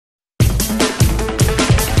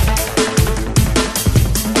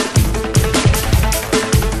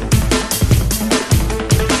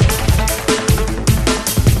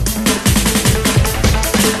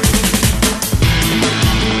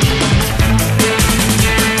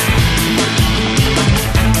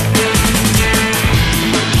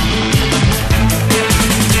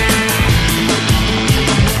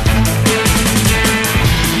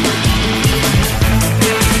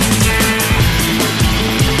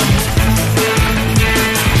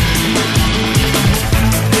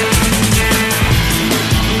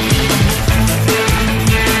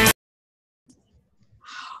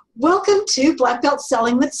Welcome to Black Belt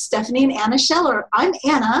Selling with Stephanie and Anna Scheller. I'm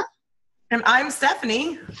Anna. And I'm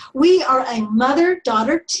Stephanie. We are a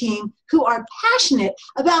mother-daughter team who are passionate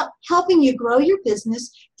about helping you grow your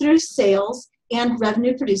business through sales and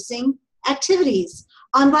revenue-producing activities.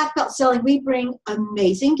 On Black Belt Selling, we bring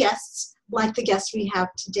amazing guests like the guests we have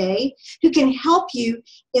today who can help you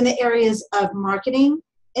in the areas of marketing,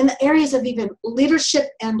 in the areas of even leadership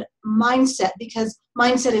and mindset, because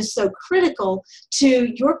mindset is so critical to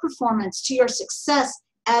your performance, to your success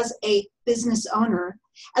as a business owner,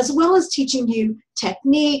 as well as teaching you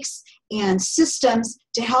techniques and systems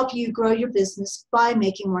to help you grow your business by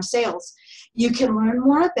making more sales. You can learn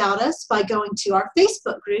more about us by going to our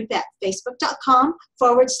Facebook group at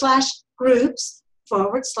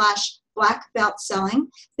facebook.com/groups/Black Belt Selling.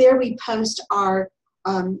 There we post our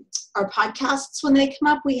podcasts when they come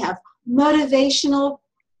up. We have motivational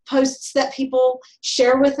posts that people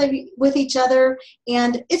share with each other,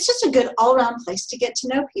 and it's just a good all-around place to get to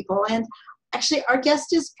know people. And actually, our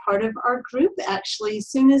guest is part of our group. Actually, as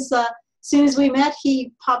soon as we met,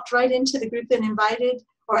 he popped right into the group and invited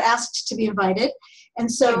or asked to be invited.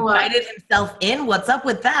 And so invited himself in. What's up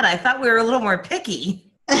with that? I thought we were a little more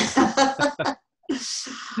picky.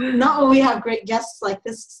 Not when we have great guests like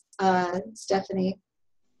this, Stephanie.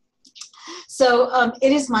 So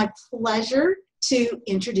it is my pleasure to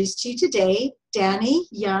introduce to you today Danny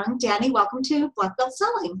Young. Danny, welcome to Black Belt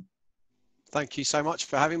Selling. Thank you so much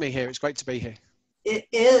for having me here. It's great to be here. It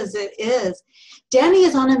is. Danny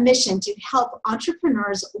is on a mission to help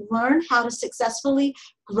entrepreneurs learn how to successfully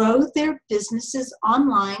grow their businesses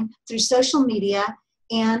online through social media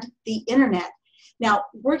and the internet. Now,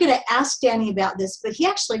 we're going to ask Danny about this, but he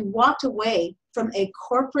actually walked away from a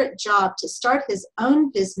corporate job to start his own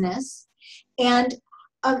business, and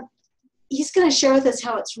he's going to share with us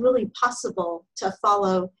how it's really possible to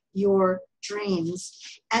follow your dreams.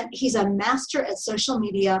 And he's a master at social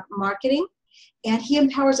media marketing, and he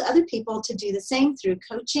empowers other people to do the same through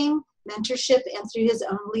coaching, mentorship, and through his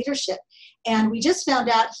own leadership. And we just found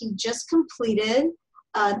out he just completed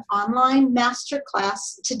an online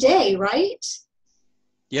masterclass today, right?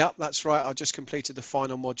 Yeah, that's right. I just completed the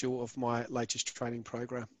final module of my latest training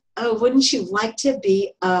program. Oh, wouldn't you like to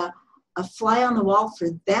be a fly on the wall for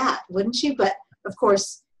that, wouldn't you? But of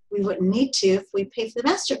course, we wouldn't need to if we pay for the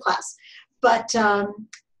masterclass. But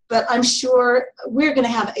I'm sure we're going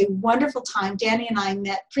to have a wonderful time. Danny and I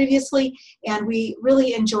met previously, and we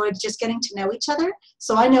really enjoyed just getting to know each other.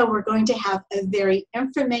 So I know we're going to have a very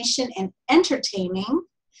information and entertaining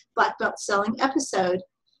Black Belt Selling episode.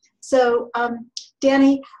 So,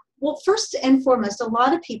 Danny, well, first and foremost, a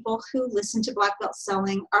lot of people who listen to Black Belt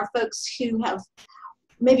Selling are folks who have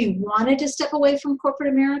maybe wanted to step away from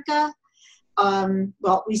corporate America.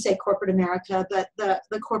 Well, we say corporate America, but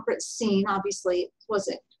the corporate scene obviously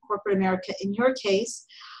wasn't corporate America in your case.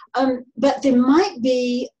 But they might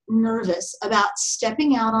be nervous about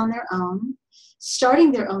stepping out on their own,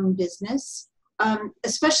 starting their own business,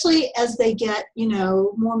 especially as they get,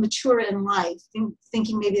 more mature in life,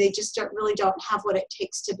 thinking maybe they just really don't have what it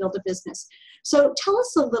takes to build a business. So tell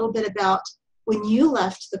us a little bit about when you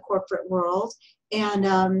left the corporate world and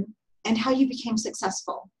how you became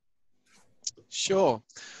successful. Sure.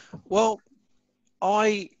 Well,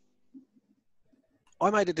 I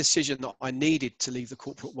made a decision that I needed to leave the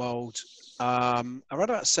corporate world around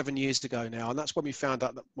about 7 years ago now, and that's when we found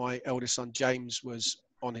out that my eldest son James was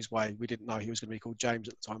on his way. We didn't know he was going to be called James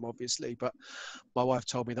at the time, obviously, but my wife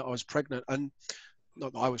told me that I was pregnant, and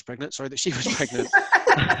not that I was pregnant, sorry, that she was pregnant.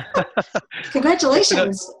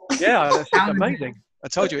 Congratulations. Yeah, that's amazing. I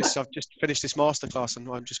told you, I've just finished this masterclass and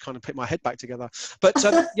I'm just kind of putting my head back together. But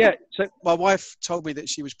so my wife told me that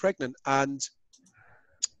she was pregnant, and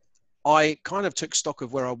I kind of took stock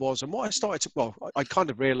of where I was and what I started to, I kind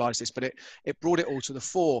of realized this, but it brought it all to the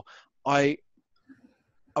fore. I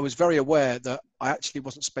was very aware that I actually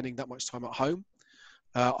wasn't spending that much time at home.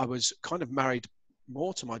 I was kind of married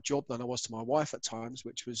more to my job than I was to my wife at times,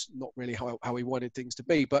 which was not really how we wanted things to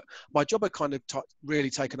be. But my job had kind of really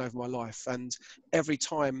taken over my life. And every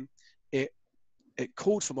time it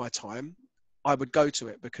called for my time, I would go to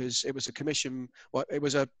it because it was a commission. Well, it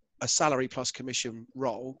was a salary plus commission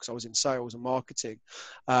role because I was in sales and marketing.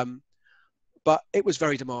 But it was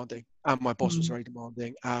very demanding, and my boss was very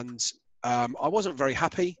demanding, and I wasn't very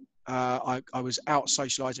happy. I was out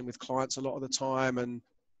socializing with clients a lot of the time and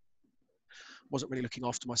wasn't really looking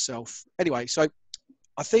after myself. Anyway, so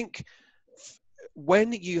I think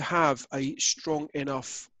when you have a strong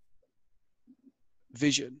enough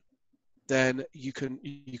vision, then you can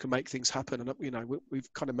make things happen. And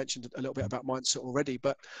we've kind of mentioned a little bit about mindset already,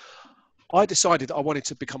 but I decided that I wanted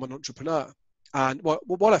to become an entrepreneur. And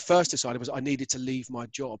what I first decided was I needed to leave my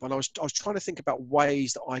job, and I was trying to think about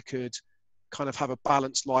ways that I could kind of have a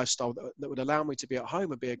balanced lifestyle that would allow me to be at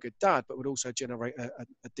home and be a good dad, but would also generate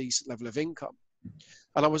a decent level of income.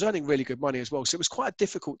 And I was earning really good money as well. So it was quite a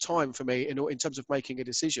difficult time for me in terms of making a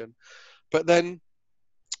decision. But then,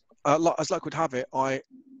 as luck would have it, I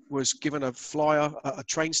was given a flyer at a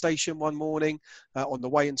train station one morning on the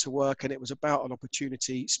way into work, and it was about an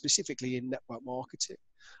opportunity specifically in network marketing.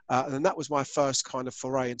 And that was my first kind of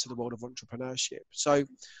foray into the world of entrepreneurship. So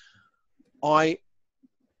I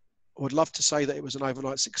would love to say that it was an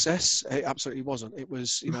overnight success. It absolutely wasn't. It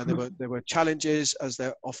was, there were challenges, as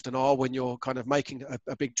there often are when you're kind of making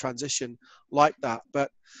a big transition like that.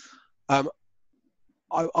 But I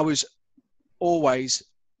was always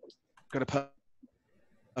going to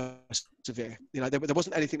persevere. There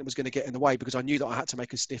wasn't anything that was going to get in the way, because I knew that I had to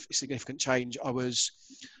make a significant change. I was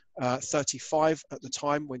 35 at the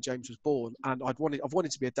time when James was born, and I've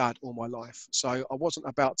wanted to be a dad all my life. So I wasn't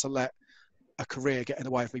about to let a career get in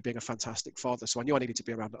the way of me being a fantastic father. So I knew I needed to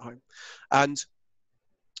be around at home, and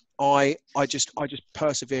I just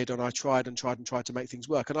persevered, and I tried to make things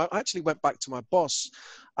work. And I actually went back to my boss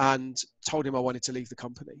and told him I wanted to leave the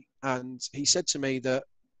company, and he said to me that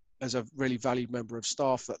as a really valued member of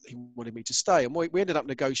staff that he wanted me to stay. And we ended up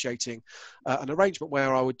negotiating an arrangement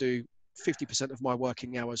where I would do 50% of my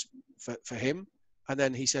working hours for him. And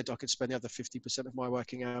then he said I could spend the other 50% of my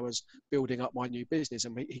working hours building up my new business,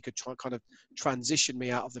 and he could kind of transition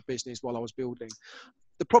me out of the business while I was building.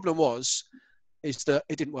 The problem is that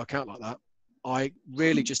it didn't work out like that. I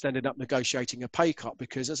really just ended up negotiating a pay cut,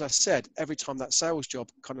 because, as I said, every time that sales job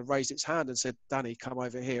kind of raised its hand and said, Danny, come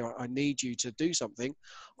over here, I need you to do something,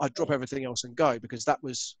 I'd drop everything else and go, because that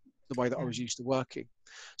was the way that I was used to working.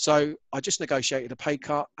 So I just negotiated a pay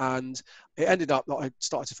cut, and it ended up that I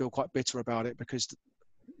started to feel quite bitter about it, because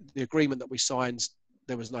the agreement that we signed,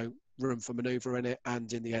 there was no room for maneuver in it.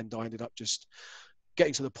 And in the end, I ended up just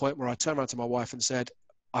getting to the point where I turned around to my wife and said,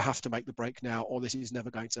 I have to make the break now, or this is never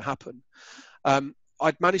going to happen.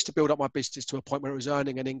 I'd managed to build up my business to a point where it was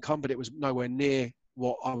earning an income, but it was nowhere near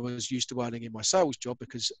what I was used to earning in my sales job,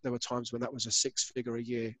 because there were times when that was a 6-figure a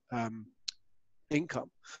year income.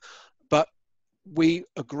 But we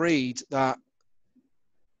agreed that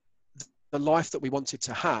the life that we wanted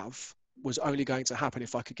to have was only going to happen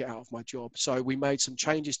if I could get out of my job. So we made some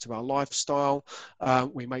changes to our lifestyle.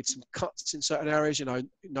 We made some cuts in certain areas.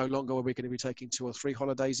 No longer were we going to be taking 2 or 3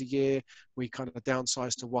 holidays a year. We kind of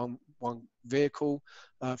downsized to one vehicle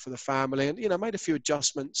for the family, and made a few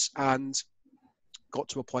adjustments, and got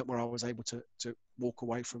to a point where I was able to walk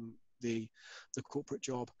away from the corporate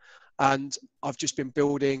job. And I've just been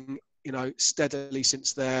building, steadily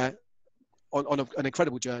since there, on an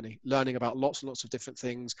incredible journey, learning about lots and lots of different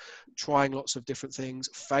things, trying lots of different things,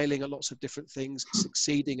 failing at lots of different things,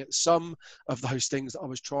 succeeding at some of those things that I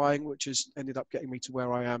was trying, which has ended up getting me to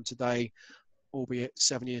where I am today, albeit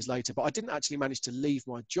 7 years later. But I didn't actually manage to leave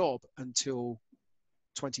my job until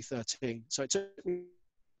 2013. So it took me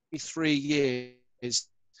 3 years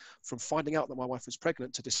from finding out that my wife was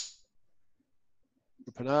pregnant to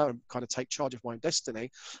entrepreneur and kind of take charge of my own destiny,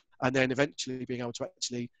 and then eventually being able to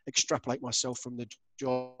actually extrapolate myself from the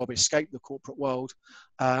job, escape the corporate world,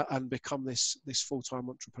 and become this full-time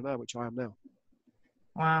entrepreneur, which I am now.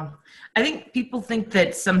 Wow. I think people think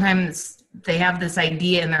that sometimes they have this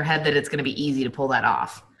idea in their head that it's going to be easy to pull that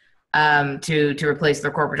off, to replace their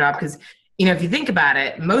corporate job. Because, if you think about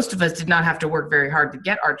it, most of us did not have to work very hard to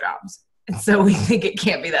get our jobs. And so we think it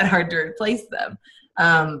can't be that hard to replace them.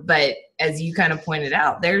 But as you kind of pointed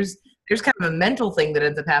out, there's kind of a mental thing that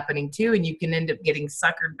ends up happening too, and you can end up getting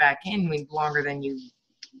suckered back in longer than you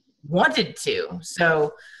wanted to.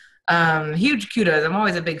 So huge kudos. I'm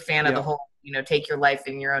always a big fan of the whole, take your life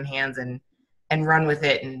in your own hands and run with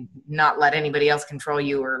it, and not let anybody else control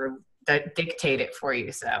you or dictate it for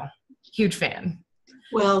you. So huge fan.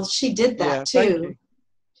 Well, she did that too.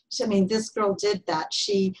 I mean, this girl did that.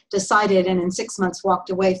 She decided, and in 6 months walked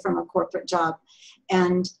away from a corporate job.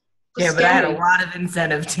 And yeah, but I had a lot of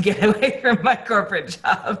incentive to get away from my corporate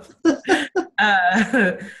job.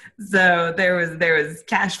 So there was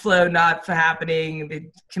cash flow not happening,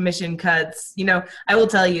 the commission cuts. I will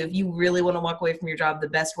tell you, if you really want to walk away from your job, the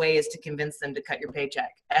best way is to convince them to cut your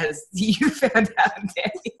paycheck, as you found out,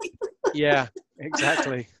 Danny. Yeah,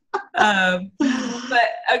 exactly. But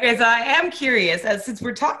okay, so I am curious, since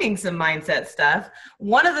we're talking some mindset stuff,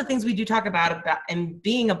 one of the things we do talk about in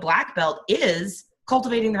being a black belt is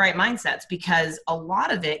cultivating the right mindsets, because a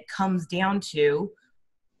lot of it comes down to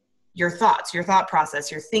your thoughts, your thought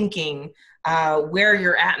process, your thinking, where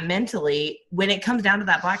you're at mentally when it comes down to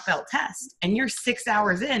that black belt test. And you're 6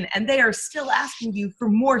 hours in and they are still asking you for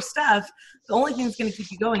more stuff. The only thing that's going to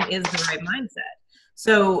keep you going is the right mindset.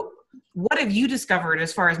 So what have you discovered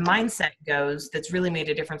as far as mindset goes that's really made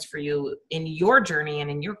a difference for you in your journey and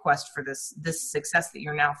in your quest for this success that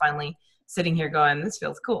you're now finally sitting here going, this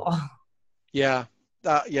feels cool? Yeah.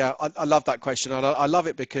 I love that question. I love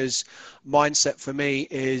it because mindset for me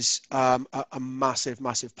is a massive,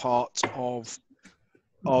 massive part of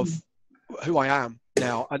who I am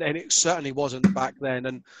now. And it certainly wasn't back then.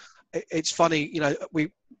 And it's funny, you know,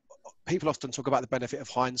 people often talk about the benefit of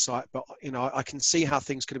hindsight, but you know, I can see how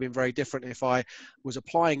things could have been very different if I was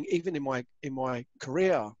applying, even in my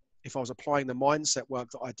career, if I was applying the mindset work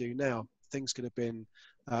that I do now, things could have been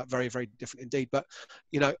very, very different indeed. But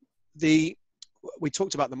you know, we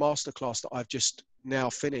talked about the masterclass that I've just now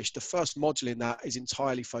finished. The first module in that is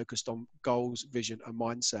entirely focused on goals, vision, and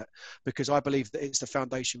mindset, because I believe that it's the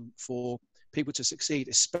foundation for people to succeed,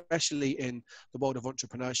 especially in the world of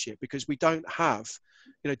entrepreneurship, because we don't have,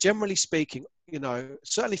 you know, generally speaking, you know,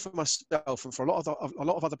 certainly for myself and for a lot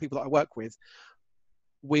of other people that I work with,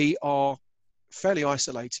 we are fairly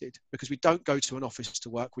isolated because we don't go to an office to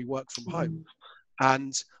work, we work from home.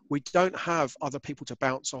 And we don't have other people to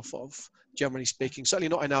bounce off of, generally speaking, certainly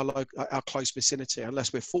not in our close vicinity,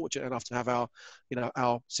 unless we're fortunate enough to have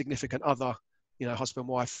our significant other, husband,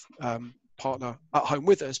 wife, partner at home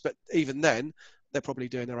with us. But even then, they're probably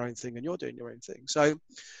doing their own thing and you're doing your own thing. So,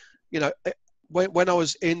 when I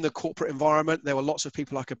was in the corporate environment, there were lots of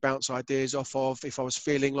people I could bounce ideas off of. If I was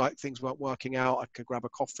feeling like things weren't working out, I could grab a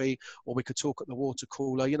coffee or we could talk at the water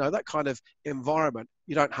cooler, that kind of environment.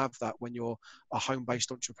 You don't have that when you're a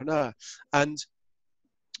home-based entrepreneur. And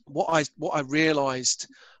what I realized,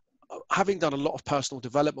 having done a lot of personal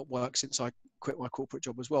development work since I quit my corporate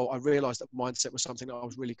job as well, I realized that mindset was something that I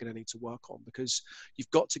was really going to need to work on, because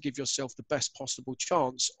you've got to give yourself the best possible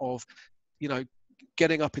chance of,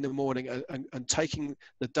 getting up in the morning and taking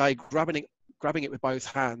the day, grabbing it with both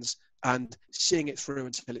hands and seeing it through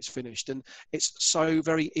until it's finished. And it's so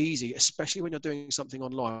very easy, especially when you're doing something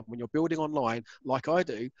online, when you're building online like I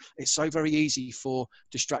do, it's so very easy for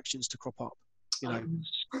distractions to crop up.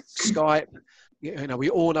 Skype, we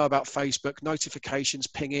all know about Facebook, notifications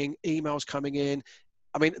pinging, emails coming in.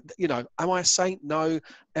 I mean, am I a saint? No.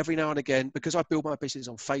 Every now and again, because I build my business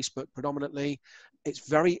on Facebook predominantly, it's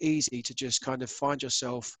very easy to just kind of find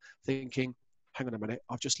yourself thinking, hang on a minute,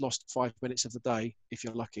 I've just lost 5 minutes of the day, if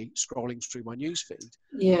you're lucky, scrolling through my newsfeed.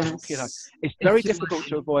 Yes. It's very difficult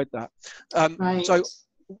to avoid that. Right. So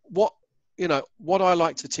what I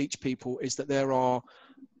like to teach people is that there are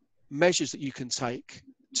measures that you can take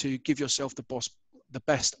to give yourself the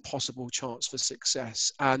best possible chance for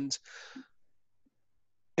success. And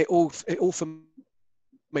it all for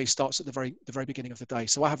me starts at the very beginning of the day.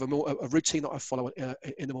 So I have a routine that I follow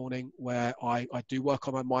in the morning where I do work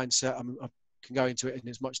on my mindset. I can go into it in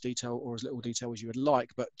as much detail or as little detail as you would like,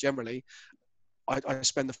 but generally I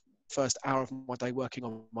spend the first hour of my day working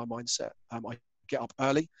on my mindset. I get up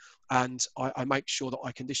early and I make sure that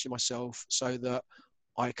I condition myself so that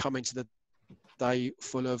I come into the day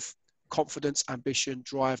full of confidence, ambition,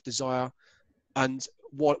 drive, desire, and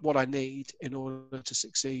what I need in order to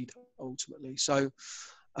succeed ultimately. So,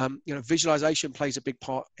 visualization plays a big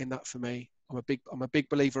part in that for me. I'm a big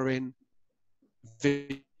believer in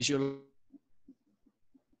visual,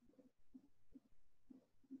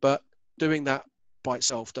 but doing that by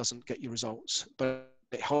itself doesn't get you results, but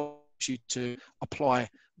it helps you to apply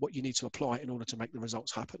what you need to apply in order to make the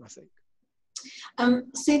results happen, I think.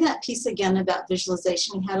 Say that piece again about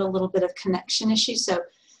visualization. You had a little bit of connection issue. So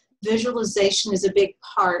visualization is a big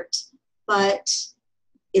part, but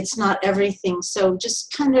it's not everything. So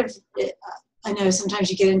just kind of, I know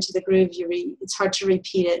sometimes you get into the groove, it's hard to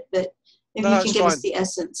repeat it, but maybe you can give us the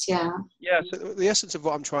essence. Yeah. So the essence of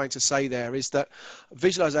what I'm trying to say there is that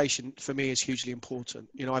visualization for me is hugely important.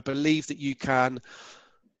 I believe that you can,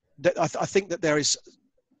 I think that there is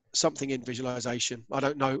something in visualization. I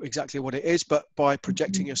don't know exactly what it is, but by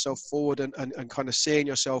projecting yourself forward and kind of seeing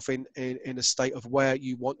yourself in a state of where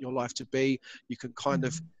you want your life to be, you can kind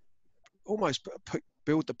of almost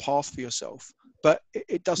build the path for yourself. But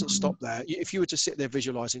it doesn't stop there. If you were to sit there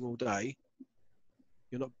visualizing all day,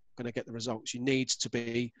 you're not going to get the results. You need to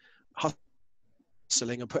be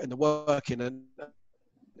hustling and putting the work in and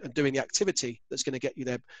doing the activity that's going to get you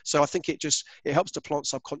there. So I think it helps to plant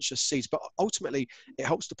subconscious seeds, but ultimately it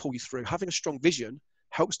helps to pull you through. Having a strong vision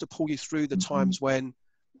helps to pull you through the times when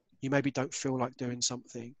you maybe don't feel like doing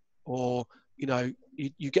something, or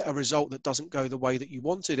you get a result that doesn't go the way that you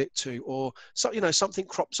wanted it to, or so, something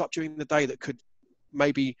crops up during the day that could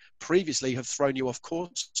maybe previously have thrown you off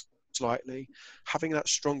course slightly. Having that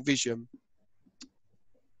strong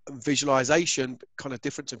visualization, kind of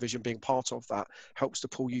different to vision, being part of that helps to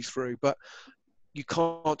pull you through. But you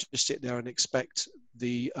can't just sit there and expect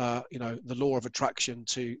the the law of attraction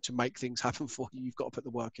to make things happen for you. You've got to put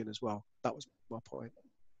the work in as well. That was my point.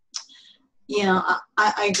 Yeah,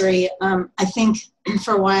 I agree. I think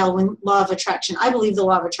for a while, when law of attraction, I believe the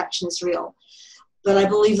law of attraction is real, but I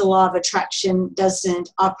believe the law of attraction doesn't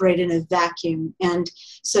operate in a vacuum. And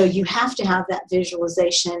so you have to have that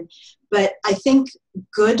visualization. But I think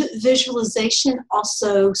good visualization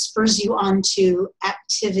also spurs you on to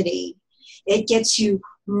activity. It gets you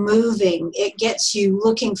moving. It gets you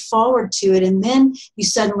looking forward to it. And then you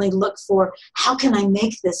suddenly look for, how can I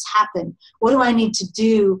make this happen? What do I need to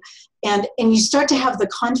do? And you start to have the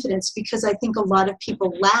confidence, because I think a lot of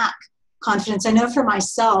people lack confidence. I know for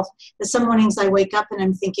myself that some mornings I wake up and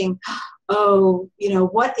I'm thinking, oh,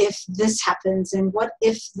 what if this happens? And what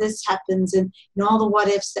if this happens? And all the what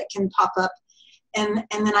ifs that can pop up. And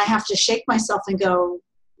then I have to shake myself and go,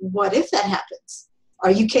 what if that happens?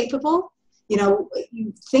 Are you capable? You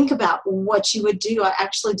think about what you would do. I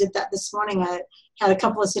actually did that this morning. I had a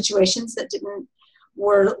couple of situations that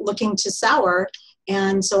were looking to sour.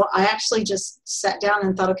 And so I actually just sat down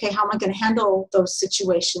and thought, okay, how am I going to handle those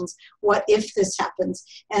situations? What if this happens?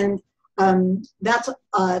 And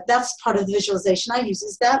that's part of the visualization I use.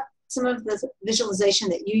 Is that some of the visualization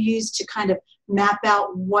that you use to kind of map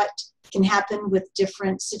out what can happen with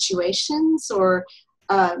different situations? Or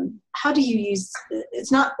how do you use,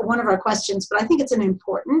 it's not one of our questions, but I think it's an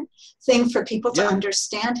important thing for people to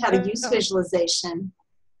understand how to use visualization.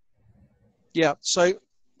 Yeah, so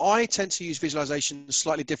I tend to use visualization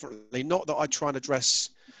slightly differently. Not that I try and address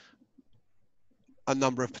a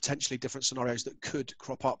number of potentially different scenarios that could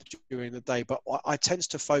crop up during the day, but I tend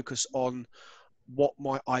to focus on what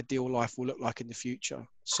my ideal life will look like in the future.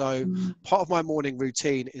 So part of my morning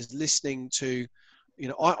routine is listening to,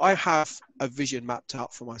 I have a vision mapped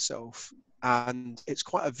out for myself, and it's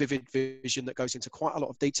quite a vivid vision that goes into quite a lot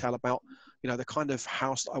of detail about, the kind of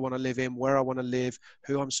house that I want to live in, where I want to live,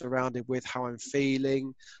 who I'm surrounded with, how I'm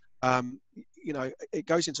feeling. It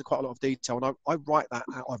goes into quite a lot of detail, and I write that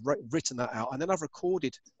out. I've written that out, and then I've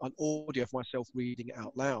recorded an audio of myself reading it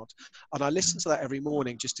out loud. And I listen to that every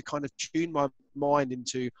morning just to kind of tune my mind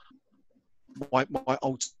into my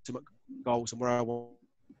ultimate goals and where I want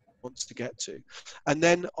to get to. And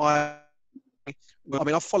then I've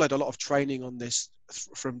followed a lot of training on this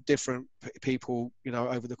from different people,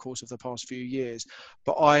 over the course of the past few years.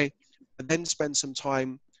 But I then spend some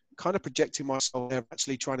time kind of projecting myself there,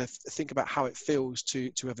 actually trying to think about how it feels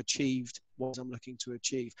to have achieved what I'm looking to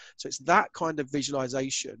achieve. So it's that kind of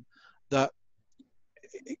visualization that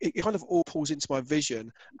it kind of all pulls into my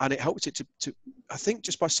vision, and it helps it to I think,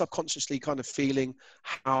 just by subconsciously kind of feeling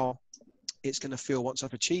how it's going to feel once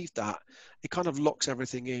I've achieved that, it kind of locks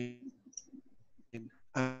everything in.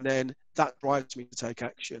 And then that drives me to take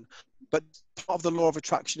action. But part of the law of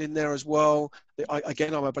attraction in there as well, I'm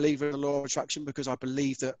a believer in the law of attraction, because I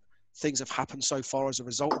believe that things have happened so far as a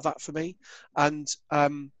result of that for me. And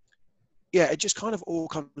it just kind of all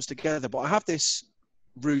comes together. But I have this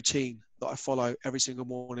routine that I follow every single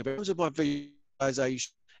morning. But in terms of my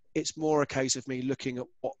visualization, it's more a case of me looking at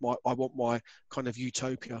what I want my kind of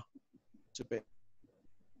utopia to be.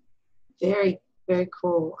 Very, very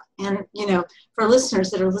cool. And, for listeners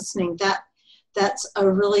that are listening, that's a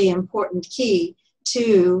really important key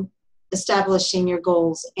to establishing your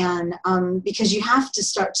goals. And because you have to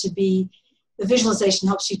start to the visualization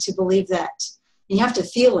helps you to believe that. And you have to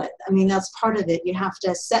feel it. I mean, that's part of it. You have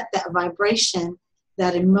to set that vibration,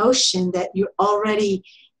 that emotion, that you're already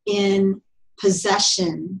in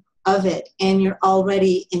possession of it and you're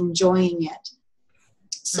already enjoying it.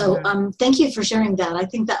 So thank you for sharing that. I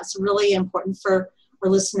think that's really important for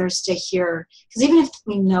listeners to hear. Because even if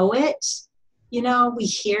we know it, we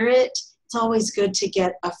hear it, it's always good to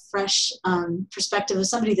get a fresh perspective of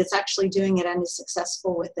somebody that's actually doing it and is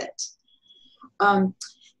successful with it. Now,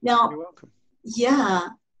 you're welcome. Yeah.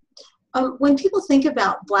 When people think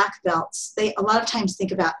about black belts, they a lot of times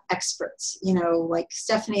think about experts, like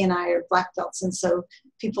Stephanie and I are black belts. And so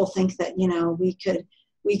people think that,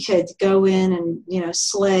 we could go in and,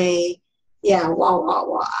 slay, wah, wah,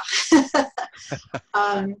 wah.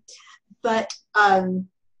 But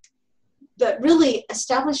really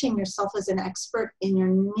establishing yourself as an expert in your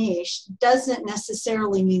niche doesn't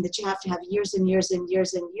necessarily mean that you have to have years and years and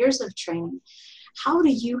years and years of training. How do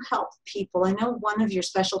you help people? I know one of your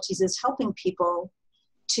specialties is helping people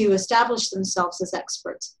to establish themselves as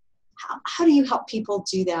experts. How do you help people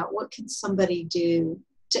do that? What can somebody do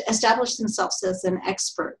to establish themselves as an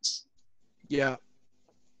expert? Yeah,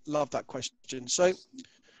 love that question. So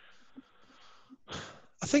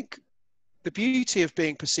I think the beauty of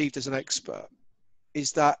being perceived as an expert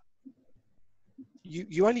is that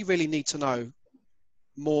you only really need to know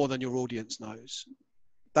more than your audience knows.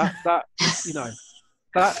 That you know,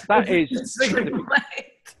 that is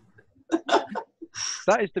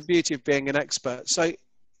that is the beauty of being an expert. So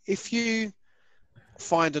if you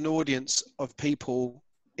find an audience of people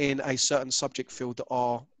in a certain subject field that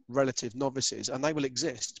are relative novices, and they will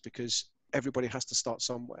exist because everybody has to start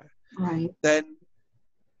somewhere, right, then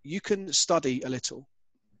you can study a little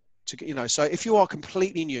to get, so if you are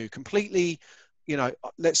completely new,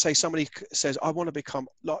 let's say somebody says, I want to become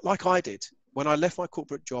like I did when I left my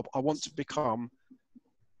corporate job, I want to become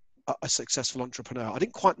a successful entrepreneur. I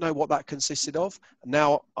didn't quite know what that consisted of.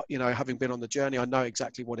 Now, having been on the journey, I know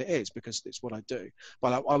exactly what it is because it's what I do.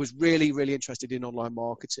 But I was really, really interested in online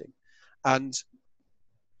marketing. And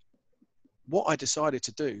what I decided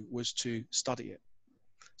to do was to study it.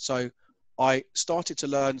 So I started to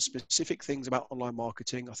learn specific things about online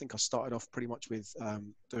marketing. I think I started off pretty much with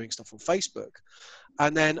doing stuff on Facebook.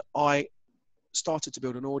 And then I started to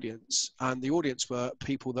build an audience, and the audience were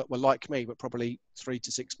people that were like me, but probably 3 to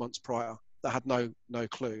 6 months prior, that had no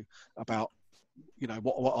clue about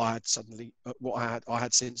what I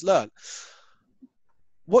had since learned.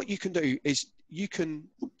 What you can do is you can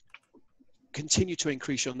continue to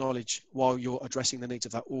increase your knowledge while you're addressing the needs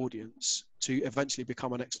of that audience to eventually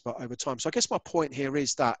become an expert over time. So I guess my point here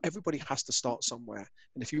is that everybody has to start somewhere,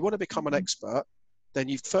 and if you want to become an expert, then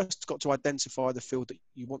you've first got to identify the field that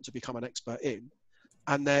you want to become an expert in.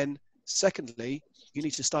 And then secondly, you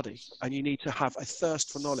need to study, and you need to have a thirst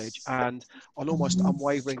for knowledge and an almost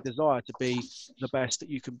unwavering desire to be the best that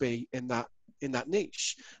you can be in that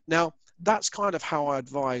niche. Now, that's kind of how I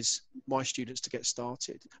advise my students to get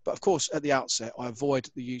started. But of course, at the outset, I avoid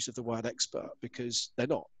the use of the word expert because they're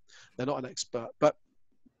not an expert. But,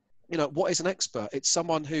 what is an expert? It's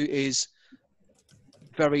someone who is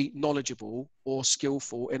very knowledgeable or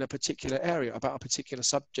skillful in a particular area about a particular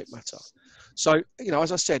subject matter. So,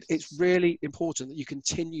 as I said, it's really important that you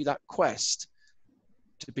continue that quest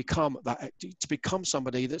to become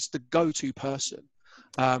somebody that's the go-to person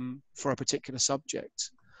for a particular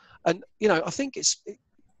subject. And, I think it's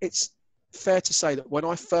fair to say that when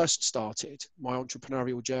I first started my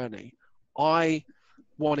entrepreneurial journey, I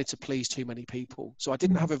wanted to please too many people. So I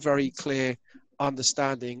didn't have a very clear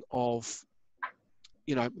understanding of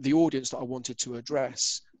the audience that I wanted to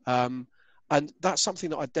address. And that's something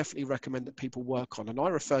that I definitely recommend that people work on. And I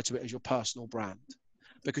refer to it as your personal brand,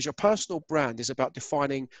 because your personal brand is about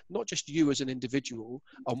defining not just you as an individual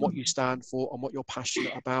and what you stand for and what you're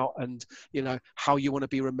passionate about and, how you want to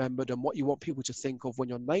be remembered and what you want people to think of when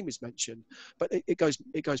your name is mentioned. But it goes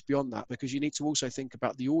beyond that, because you need to also think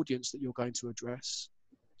about the audience that you're going to address.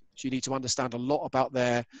 So you need to understand a lot about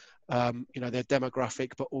their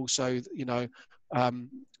demographic, but also,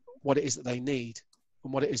 what it is that they need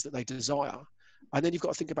and what it is that they desire. And then you've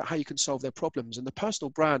got to think about how you can solve their problems. And the personal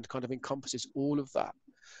brand kind of encompasses all of that.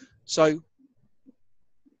 So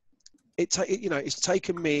it's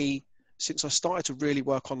taken me, since I started to really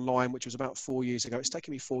work online, which was about 4 years ago, it's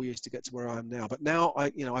taken me 4 years to get to where I am now. But now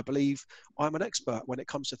I believe I'm an expert when it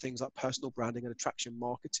comes to things like personal branding and attraction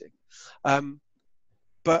marketing.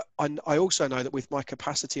 But I also know that with my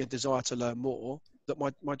capacity and desire to learn more, that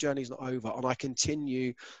my journey is not over, and I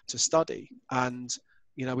continue to study. And,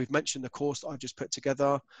 we've mentioned the course that I've just put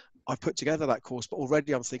together. I've put together that course, but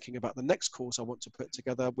already I'm thinking about the next course I want to put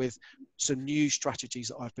together with some new strategies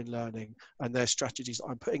that I've been learning, and they're strategies that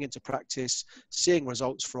I'm putting into practice, seeing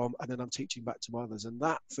results from, and then I'm teaching back to others. And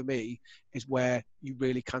that, for me, is where you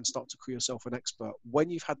really can start to call yourself an expert,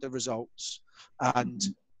 when you've had the results and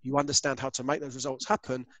you understand how to make those results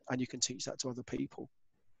happen, and you can teach that to other people.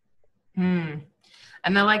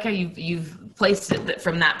 And I like how you've placed it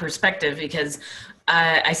from that perspective, because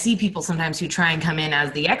I see people sometimes who try and come in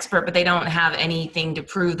as the expert, but they don't have anything to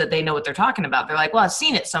prove that they know what they're talking about. They're like, well, I've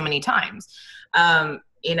seen it so many times, and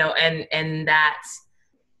that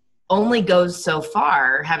only goes so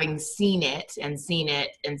far, having seen it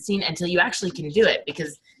until you actually can do it.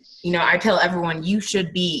 Because I tell everyone, you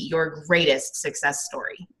should be your greatest success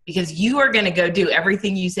story, because you are going to go do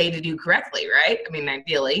everything you say to do correctly, right? I mean,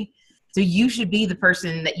 ideally. So you should be the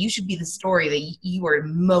person you should be the story that you are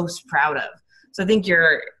most proud of. So I think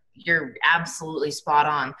you're absolutely spot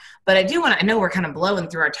on. But I know we're kind of blowing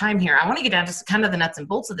through our time here. I want to get down to kind of the nuts and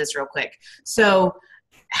bolts of this real quick. So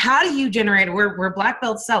how do you generate, we're black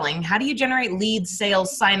belt selling, how do you generate leads,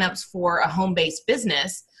 sales, signups for a home-based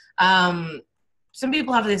business? Some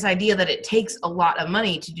people have this idea that it takes a lot of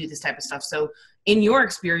money to do this type of stuff. So in your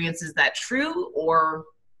experience, is that true, or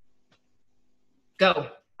go?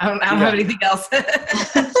 I don't have anything else.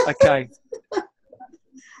 Okay.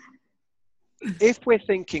 If we're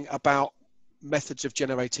thinking about methods of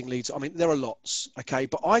generating leads, I mean, there are lots, okay,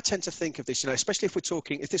 but I tend to think of this, especially if we're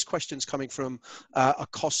talking, if this question's coming from a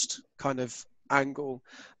cost kind of angle,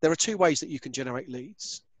 there are two ways that you can generate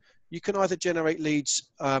leads. You can either generate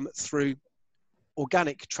leads through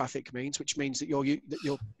organic traffic means, which means that you're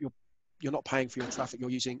not paying for your traffic, you're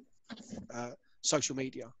using social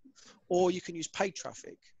media, or you can use paid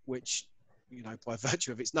traffic, which, by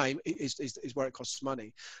virtue of its name, is where it costs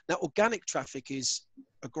money. Now, organic traffic is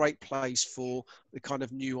a great place for the kind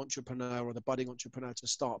of new entrepreneur or the budding entrepreneur to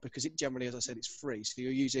start, because it generally, as I said, it's free. So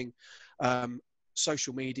you're using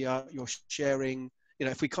social media, you're sharing,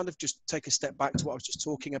 if we kind of just take a step back to what I was just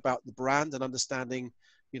talking about, the brand and understanding,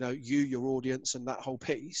 your audience and that whole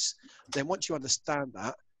piece, then once you understand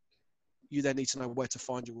that, you then need to know where to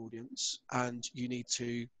find your audience, and you need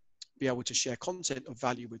to be able to share content of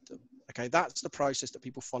value with them. Okay, that's the process that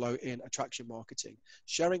people follow in attraction marketing,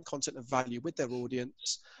 sharing content of value with their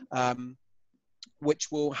audience, which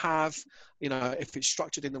will have, if it's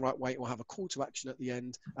structured in the right way, it will have a call to action at the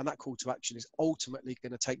end, and that call to action is ultimately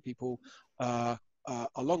going to take people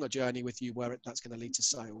along a journey with you, where that's going to lead to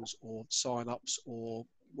sales or sign-ups or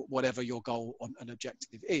whatever your goal and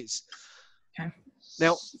objective is. Okay.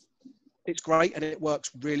 Now, it's great and it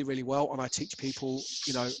works really, really well. And I teach people,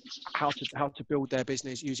 how to build their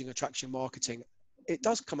business using attraction marketing. It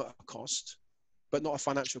does come at a cost, but not a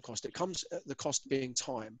financial cost. It comes at the cost being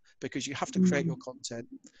time, because you have to create your content.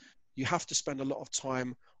 You have to spend a lot of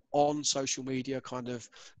time on social media, kind of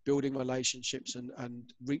building relationships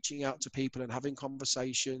and reaching out to people and having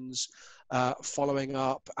conversations, following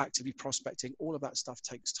up, actively prospecting. All of that stuff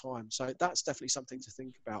takes time. So that's definitely something to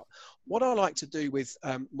think about. What I like to do with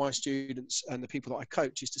my students and the people that I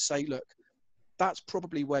coach is to say, look, that's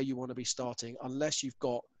probably where you want to be starting, unless you've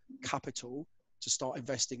got capital to start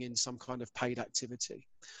investing in some kind of paid activity.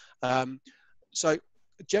 So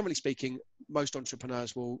generally speaking, most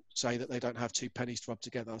entrepreneurs will say that they don't have two pennies to rub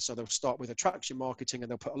together. So they'll start with attraction marketing,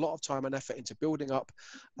 and they'll put a lot of time and effort into building up,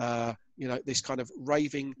 this kind of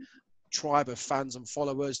raving tribe of fans and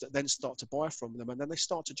followers that then start to buy from them, and then they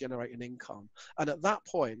start to generate an income. And at that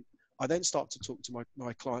point, I then start to talk to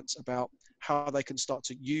my clients about how they can start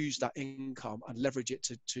to use that income and leverage it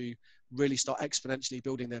to really start exponentially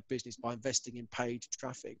building their business by investing in paid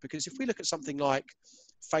traffic. Because if we look at something like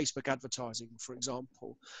Facebook advertising, for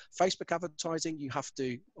example, Facebook advertising, you have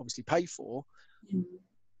to obviously pay for,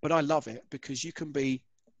 but I love it because you can be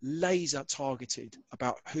laser targeted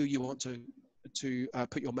about who you want to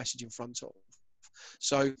put your message in front of.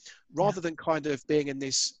 So rather than kind of being in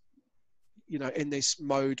this, in this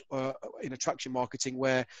mode in attraction marketing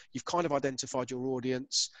where you've kind of identified your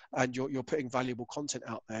audience and you're putting valuable content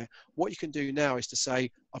out there, what you can do now is to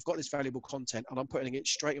say, I've got this valuable content and I'm putting it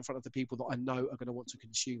straight in front of the people that I know are going to want to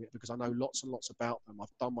consume it, because I know lots and lots about them.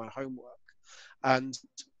 I've done my homework, and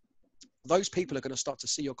those people are going to start to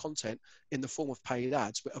see your content in the form of paid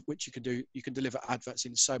ads, of which you can deliver adverts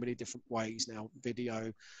in so many different ways now,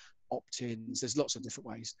 video, opt-ins, there's lots of different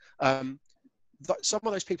ways. Some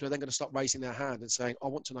of those people are then going to start raising their hand and saying, I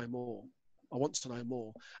want to know more. I want to know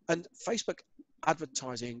more. And Facebook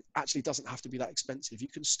advertising actually doesn't have to be that expensive. You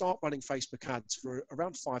can start running Facebook ads for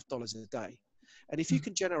around $5 a day. And if you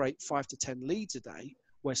can generate 5 to 10 leads a day,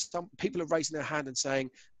 where some people are raising their hand and saying,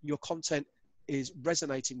 your content is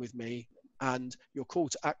resonating with me and your call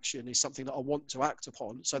to action is something that I want to act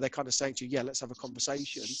upon. So they're kind of saying to you, yeah, let's have a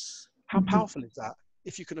conversation. How powerful is that?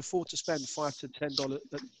 If you can afford to spend $5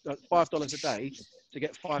 a day to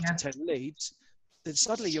get 5 to 10 leads, then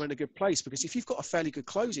suddenly you're in a good place, because if you've got a fairly good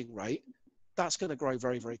closing rate, that's going to grow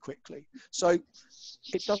very, very quickly. So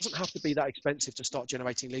it doesn't have to be that expensive to start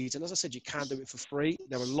generating leads. And as I said, you can do it for free.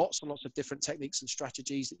 There are lots and lots of different techniques and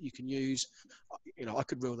strategies that you can use. I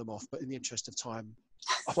could reel them off, but in the interest of time,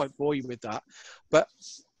 I won't bore you with that. But,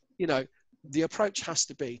 the approach has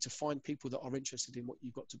to be to find people that are interested in what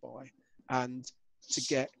you've got to buy and to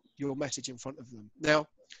get your message in front of them. Now,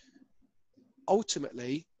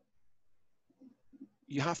 ultimately,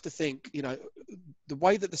 you have to think, the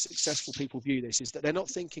way that the successful people view this is that they're not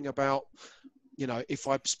thinking about, if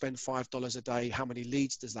I spend $5 a day, how many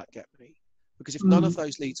leads does that get me? Because if none of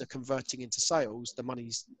those leads are converting into sales, the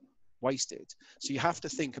money's wasted. So you have to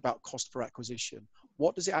think about cost per acquisition.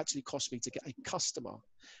 What does it actually cost me to get a customer?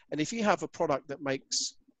 And if you have a product that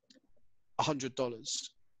makes $100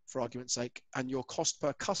 for argument's sake, and your cost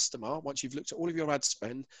per customer, once you've looked at all of your ad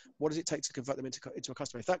spend, what does it take to convert them into a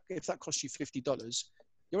customer? If that costs you $50,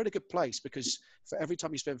 you're in a good place, because for every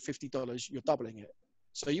time you spend $50, you're doubling it.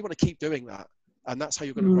 So you want to keep doing that. And that's how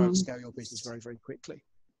you're going to grow and scale your business very, very quickly.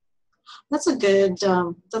 That's a good,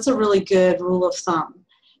 that's a really good rule of thumb,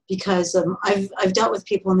 because I've dealt with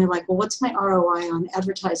people and they're like, well, what's my ROI on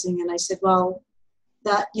advertising? And I said, well,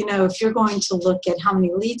 that, you know, if you're going to look at how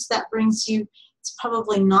many leads that brings you, it's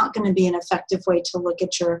probably not going to be an effective way to look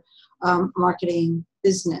at your marketing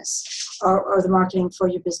business or the marketing for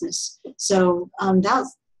your business. So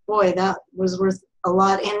that was worth a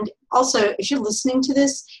lot. And also, if you're listening to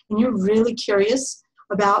this and you're really curious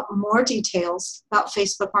about more details about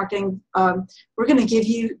Facebook marketing, we're going to give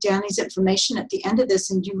you Danny's information at the end of this,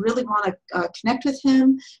 and you really want to connect with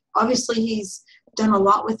him. Obviously, he's done a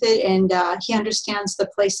lot with it, and he understands the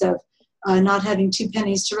place of not having two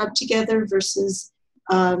pennies to rub together versus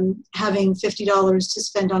having $50 to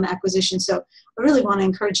spend on acquisition. So I really want to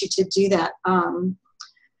encourage you to do that.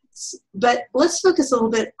 But let's focus a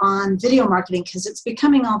little bit on video marketing, because it's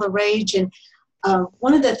becoming all the rage. And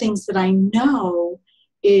one of the things that I know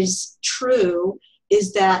is true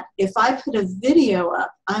is that if I put a video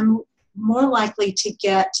up, I'm more likely to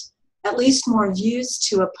get at least more views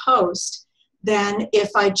to a post than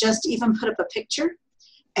if I just even put up a picture.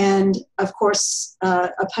 And of course,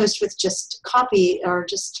 a post with just copy or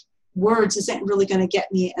just words isn't really going to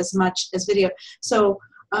get me as much as video. So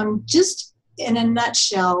just in a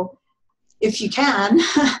nutshell, if you can,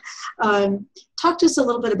 talk to us a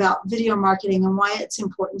little bit about video marketing and why it's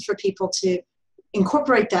important for people to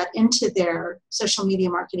incorporate that into their social media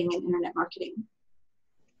marketing and internet marketing.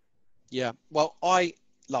 Yeah, well, I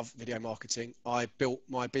love video marketing. I built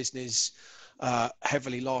my business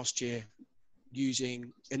heavily last year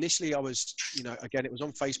using, initially I was, you know, again, it was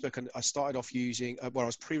on Facebook, and I started off using, where I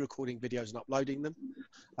was pre-recording videos and uploading them.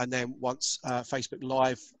 And then once Facebook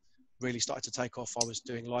Live really started to take off, I was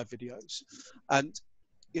doing live videos. And,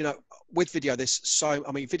 you know, with video,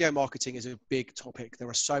 video marketing is a big topic. There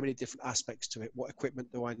are so many different aspects to it. What equipment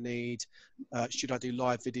do I need? Should I do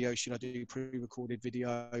live video? Should I do pre-recorded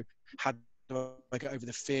video? How do I get over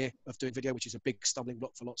the fear of doing video, which is a big stumbling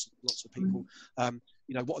block for lots of people?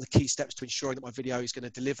 You know, what are the key steps to ensuring that my video is going to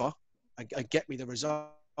deliver and get me the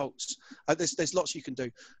results? There's lots you can do.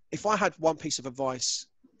 If I had one piece of advice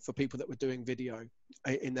for people that were doing video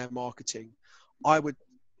in their marketing,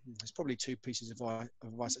 there's probably two pieces of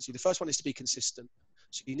advice actually. The first one is to be consistent.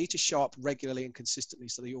 So you need to show up regularly and consistently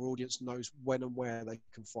so that your audience knows when and where they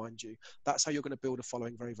can find you. That's how you're going to build a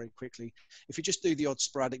following very, very quickly. If you just do the odd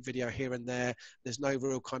sporadic video here and there, there's no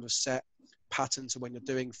real kind of set pattern to when you're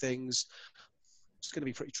doing things, it's going to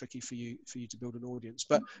be pretty tricky for you to build an audience.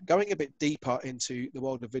 But going a bit deeper into the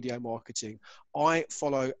world of video marketing, I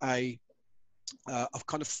follow a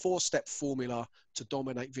kind of 4-step formula to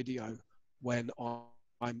dominate video when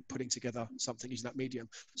I'm putting together something using that medium.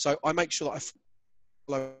 So I make sure that I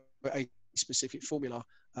follow a specific formula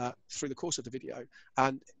through the course of the video,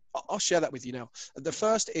 and I'll share that with you now. The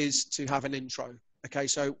first is to have an intro. Okay,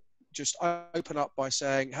 so just open up by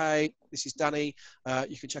saying, hey, this is Danny.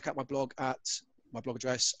 You can check out my blog at my blog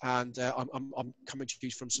address, and I'm coming to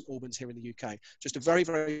you from St Albans here in the UK. Just a very,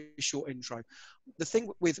 very short intro. The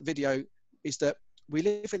thing with video is that we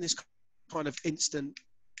live in this kind of instant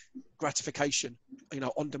gratification, you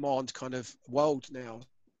know, on demand kind of world now.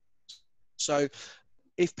 So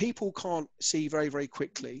if people can't see very, very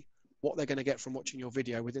quickly what they're going to get from watching your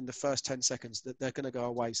video within the first 10 seconds, that they're going to go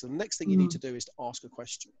away. So the next thing you need to do is to ask a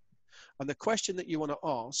question. And the question that you want to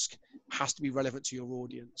ask has to be relevant to your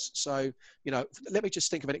audience. So, you know, let me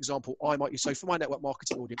just think of an example I might use. So for my network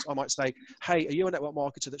marketing audience, I might say, hey, are you a network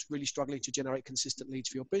marketer that's really struggling to generate consistent leads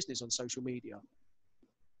for your business on social media?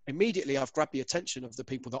 Immediately, I've grabbed the attention of the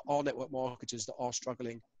people that are network marketers that are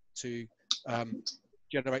struggling to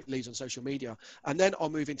generate leads on social media. And then I'll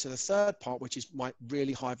move into the third part, which is my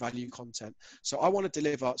really high value content. So I want to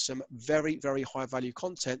deliver some very, very high value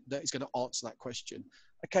content that is going to answer that question.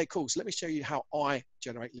 Okay, cool. So let me show you how I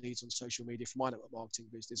generate leads on social media for my network marketing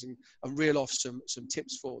business and reel off some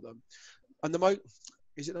tips for them. And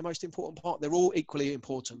is it the most important part? They're all equally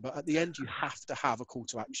important, but at the end, you have to have a call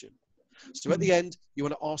to action. So at the end, you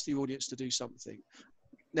want to ask the audience to do something.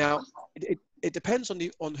 Now, it depends on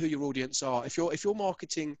who your audience are. If you're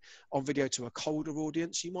marketing on video to a colder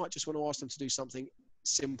audience, you might just want to ask them to do something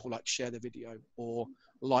simple like share the video or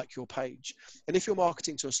like your page. And if you're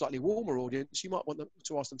marketing to a slightly warmer audience, you might want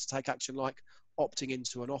to ask them to take action like opting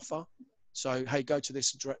into an offer. So, hey, go to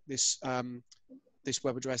this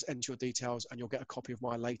web address, enter your details, and you'll get a copy of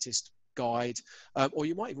my latest guide, or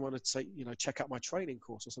you might even want to say, check out my training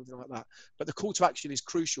course or something like that. But the call to action is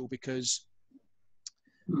crucial because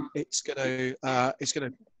it's going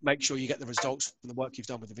to make sure you get the results from the work you've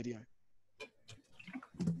done with the video.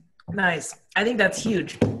 Nice. I think that's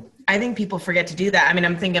huge. I think people forget to do that. I mean,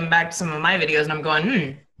 I'm thinking back to some of my videos and I'm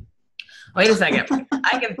going, wait a second.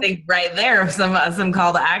 I can think right there of some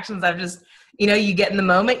call to actions. I've just, you get in the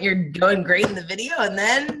moment, you're going great in the video, and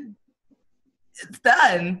then it's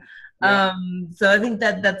done. Yeah. So I think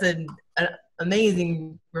that's an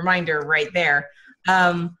amazing reminder right there.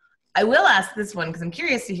 I will ask this one because I'm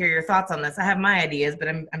curious to hear your thoughts on this. I have my ideas, but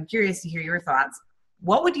I'm curious to hear your thoughts.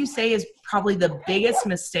 What would you say is probably the biggest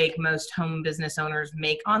mistake most home business owners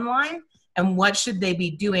make online? And what should they be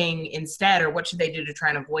doing instead, or what should they do to try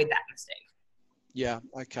and avoid that mistake? Yeah,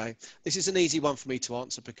 okay. This is an easy one for me to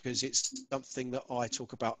answer because it's something that I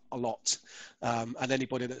talk about a lot. And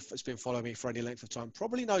anybody that's been following me for any length of time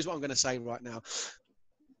probably knows what I'm going to say right now.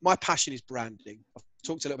 My passion is branding. I've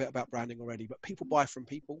talked a little bit about branding already, but people buy from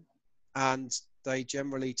people, and they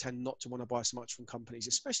generally tend not to want to buy so much from companies,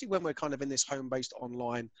 especially when we're kind of in this home-based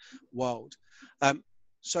online world.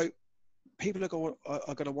 So people are going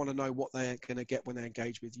to want to know what they're going to get when they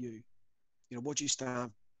engage with you. What do you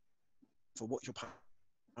stand for, what's your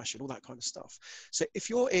passion, all that kind of stuff. So if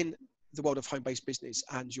you're in the world of home-based business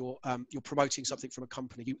and you're promoting something from a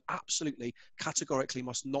company, you absolutely categorically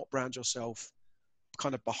must not brand yourself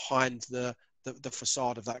kind of behind the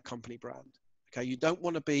facade of that company brand. Okay, you don't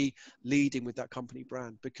want to be leading with that company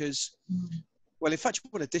brand because, well, in fact, you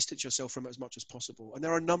want to distance yourself from it as much as possible. And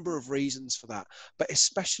there are a number of reasons for that, but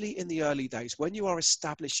especially in the early days, when you are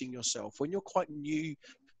establishing yourself, when you're quite new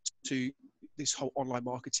to this whole online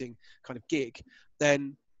marketing kind of gig,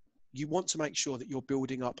 then you want to make sure that you're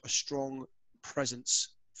building up a strong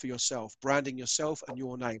presence for yourself, branding yourself and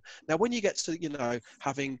your name. Now, when you get to,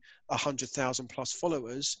 having 100,000 plus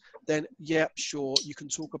followers, then yeah, sure, you can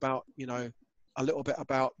talk about, a little bit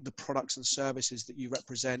about the products and services that you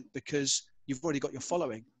represent because you've already got your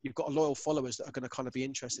following. You've got loyal followers that are going to kind of be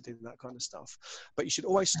interested in that kind of stuff. But you should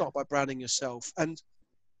always start by branding yourself. And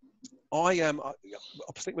I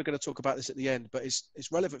think we're going to talk about this at the end, but it's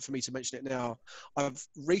relevant for me to mention it now. I've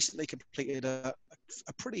recently completed a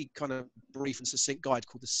pretty kind of brief and succinct guide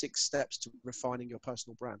called the 6 Steps to Refining Your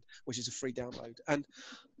Personal Brand, which is a free download. And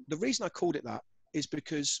the reason I called it that is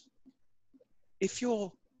because if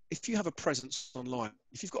you have a presence online,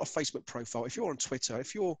 if you've got a Facebook profile, if you're on Twitter,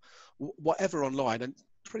 if you're whatever online, and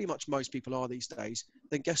pretty much most people are these days,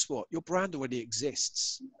 then guess what? Your brand already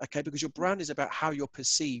exists, okay? Because your brand is about how you're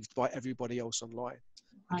perceived by everybody else online,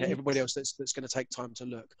 okay? Right. Everybody else that's going to take time to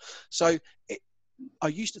look. So I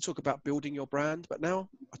used to talk about building your brand, but now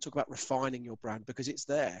I talk about refining your brand because it's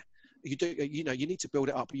there. You need to build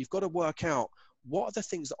it up, but you've got to work out what are the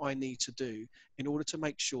things that I need to do in order to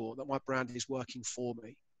make sure that my brand is working for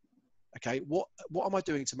me. Okay, what am I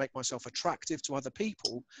doing to make myself attractive to other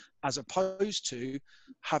people as opposed to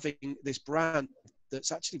having this brand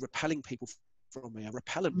that's actually repelling people from me, a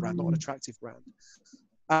repellent brand, not an attractive brand.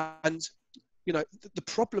 And, the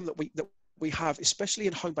problem that we have, especially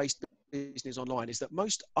in home-based business online, is that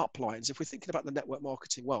most uplines, if we're thinking about the network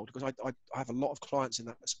marketing world, because I have a lot of clients in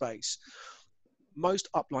that space, most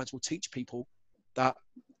uplines will teach people that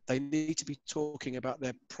they need to be talking about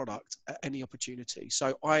their product at any opportunity.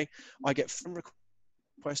 So I get friend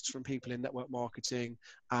requests from people in network marketing,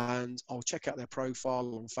 and I'll check out their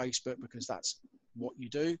profile on Facebook because that's what you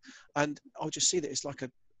do. And I'll just see that it's like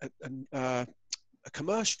a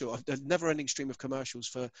commercial, a never-ending stream of commercials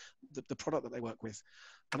for the product that they work with.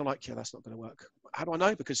 And I'm like, yeah, that's not going to work. How do I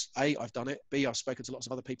know? Because A, I've done it. B, I've spoken to lots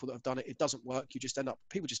of other people that have done it. It doesn't work. You just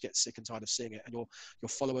people just get sick and tired of seeing it, and your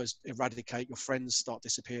followers eradicate, your friends start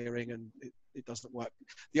disappearing, and it doesn't work.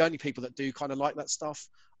 The only people that do kind of like that stuff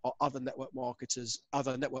are other network marketers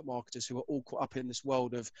who are all caught up in this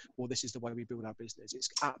world of, well, this is the way we build our business. It's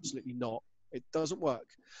absolutely not. It doesn't work.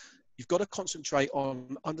 You've got to concentrate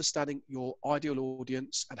on understanding your ideal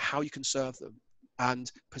audience and how you can serve them, and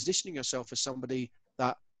positioning yourself as somebody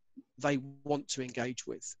that they want to engage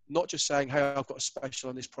with, not just saying, hey, I've got a special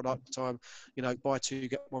on this product, buy 2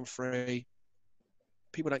 get 1 free.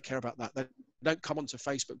 People don't care about that. They don't come onto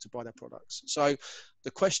Facebook to buy their products. So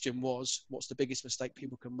the question was, what's the biggest mistake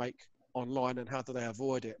people can make online and how do they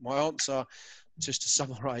avoid it? My answer, just to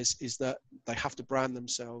summarize, is that they have to brand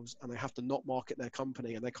themselves and they have to not market their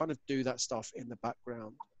company, and they kind of do that stuff in the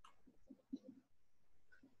background.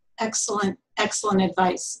 Excellent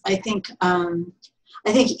advice. I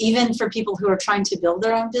think even for people who are trying to build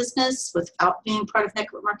their own business without being part of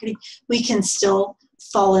network marketing, we can still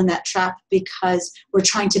fall in that trap because we're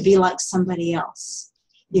trying to be like somebody else.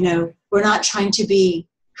 We're not trying to be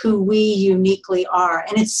who we uniquely are.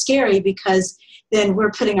 And it's scary because then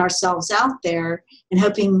we're putting ourselves out there and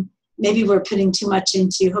hoping, maybe we're putting too much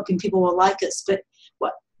into hoping people will like us.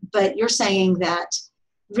 But you're saying that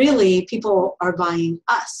really people are buying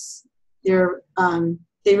us. They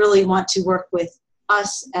really want to work with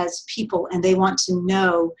us as people, and they want to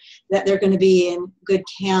know that they're going to be in good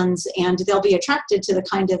hands, and they'll be attracted to the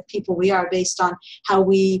kind of people we are based on how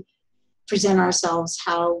we present ourselves,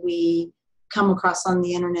 how we come across on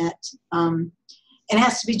the internet. And it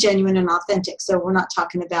has to be genuine and authentic. So we're not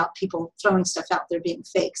talking about people throwing stuff out there being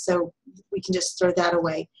fake. So we can just throw that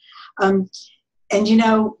away. And, you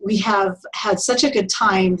know, we have had such a good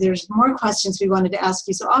time. There's more questions we wanted to ask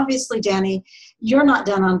you. So obviously, Danny, you're not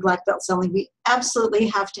done on black belt selling. We absolutely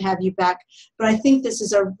have to have you back. But I think this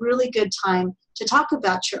is a really good time to talk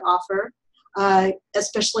about your offer,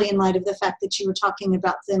 especially in light of the fact that you were talking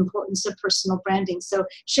about the importance of personal branding. So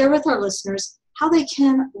share with our listeners how they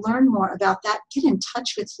can learn more about that, get in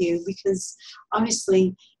touch with you, because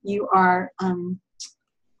obviously you are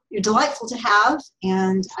you're delightful to have,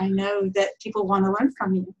 and I know that people want to learn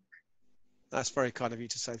from you. That's very kind of you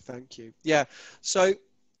to say. Thank you. Yeah. So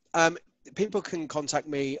people can contact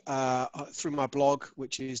me through my blog,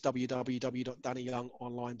 which is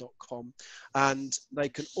www.dannyyoungonline.com. And they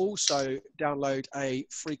can also download a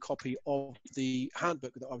free copy of the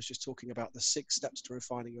handbook that I was just talking about, the 6 steps to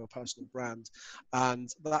refining your personal brand.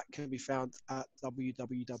 And that can be found at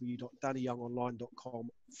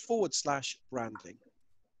www.dannyyoungonline.com/branding.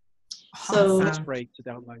 So it's free to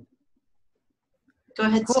download. Go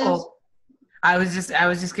ahead, Cool. Steph. I was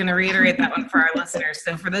just going to reiterate that one for our listeners.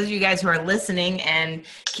 So for those of you guys who are listening and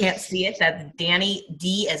can't see it, that's Danny,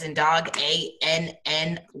 D as in dog,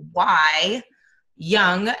 ANNY,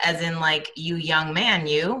 Young as in like you young man,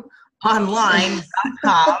 you,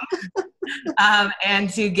 online.com. And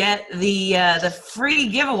to get the free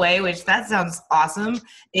giveaway, which that sounds awesome,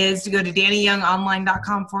 is to go to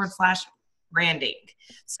DannyYoungOnline.com/branding.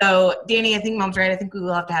 So, Danny, I think Mom's right. I think we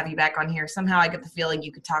will have to have you back on here. Somehow I get the feeling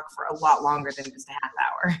you could talk for a lot longer than just a half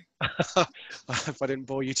hour. I hope I didn't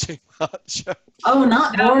bore you too much. Oh,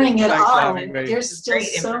 not boring at all. There's still Great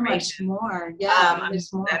so much more. Yeah,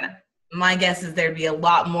 there's more. My guess is there'd be a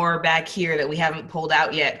lot more back here that we haven't pulled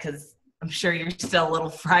out yet, because I'm sure you're still a little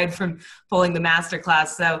fried from pulling the masterclass.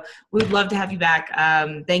 So we'd love to have you back.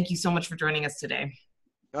 Thank you so much for joining us today.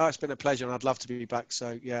 Oh, it's been a pleasure, and I'd love to be back.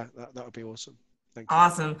 So yeah, that would be awesome. Thank you.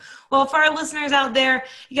 Awesome. Well, for our listeners out there,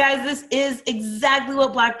 you guys, this is exactly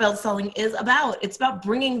what black belt selling is about. It's about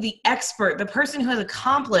bringing the expert, the person who has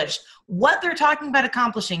accomplished what they're talking about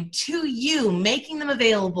accomplishing, to you, making them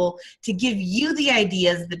available to give you the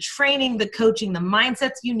ideas, the training, the coaching, the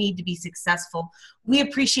mindsets you need to be successful. We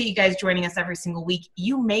appreciate you guys joining us every single week.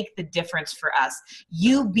 You make the difference for us.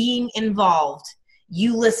 You being involved,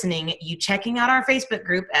 you listening, you checking out our Facebook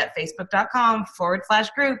group at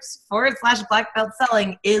facebook.com/groups/black belt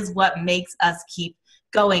selling is what makes us keep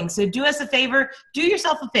going. So do us a favor, do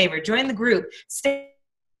yourself a favor, join the group, stay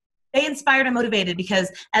inspired and motivated, because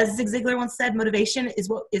as Zig Ziglar once said, motivation is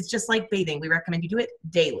just like bathing. We recommend you do it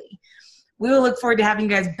daily. We will look forward to having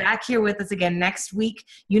you guys back here with us again next week.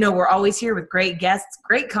 You know, we're always here with great guests,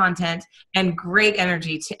 great content, and great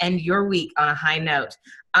energy to end your week on a high note.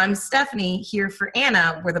 I'm Stephanie, here for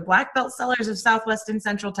Anna. We're the Black Belt Sellers of Southwest and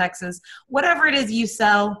Central Texas. Whatever it is you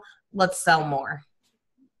sell, let's sell more.